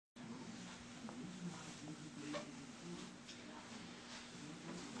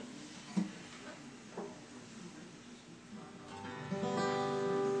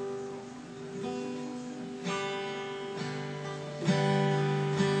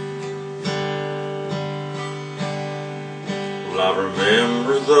I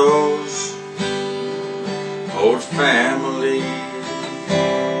remember those old family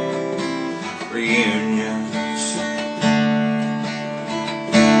reunions.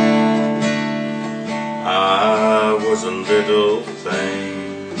 I was a little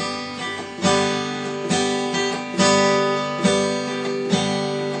thing,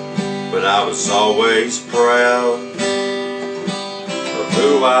 but I was always proud of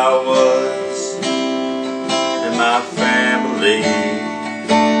who I was and my family.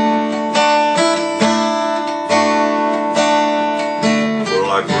 Well,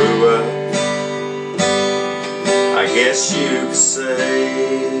 I grew up, I guess you could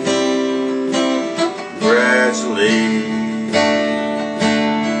say, gradually.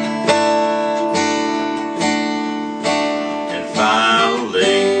 And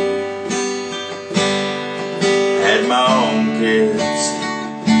finally had my own kids,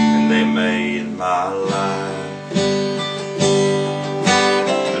 and they made my life.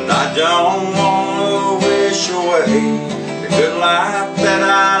 And I don't want to wish away the good life that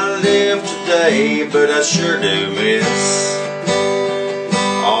I live today, but I sure do miss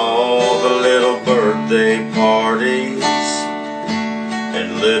all the little birthday parties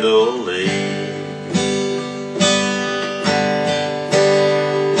and Little League.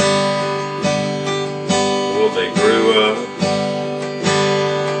 Well, they grew up,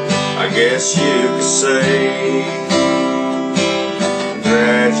 I guess you could say,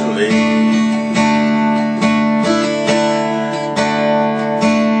 gradually.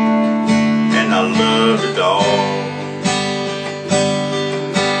 And I loved it all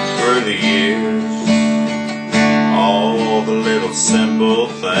through the years, all the little simple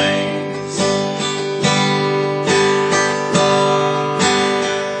things.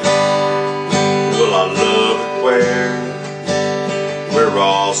 Well, I love it where we're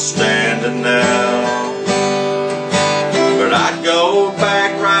all standing now, but I'd go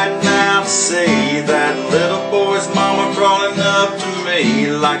back right now to see that little boy's mama crawling up to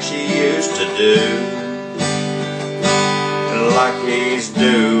me like she used to do, like he's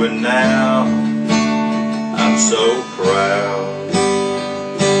doing now. I'm so proud.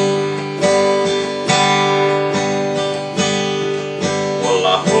 Well,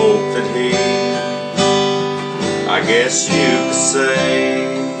 I hope that he, I guess you could say,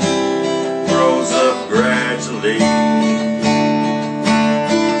 grows up gradually.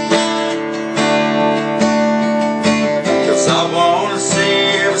 'Cause I want to see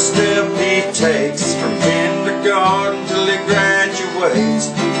every step he takes, from kindergarten till he graduates.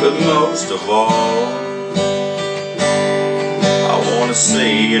 But most of all, I want to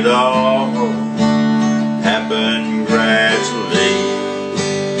see it all happen gradually.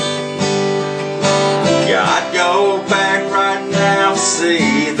 Yeah, I'd go back right now to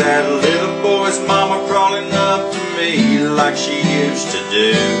see that little boy's mama crawling up to me like she used to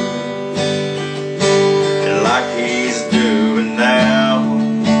do, and like he's doing now.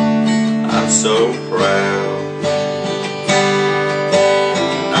 I'm so proud.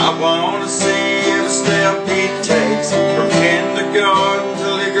 I want to see every step he takes, from kindergarten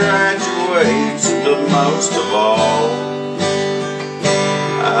till he graduates. But most of all,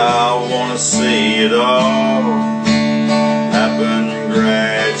 I want to see it all happen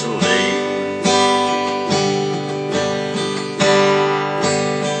gradually.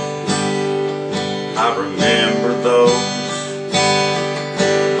 I remember those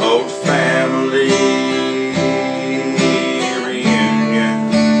old family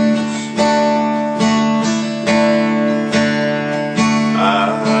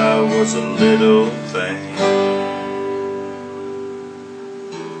was a little thing.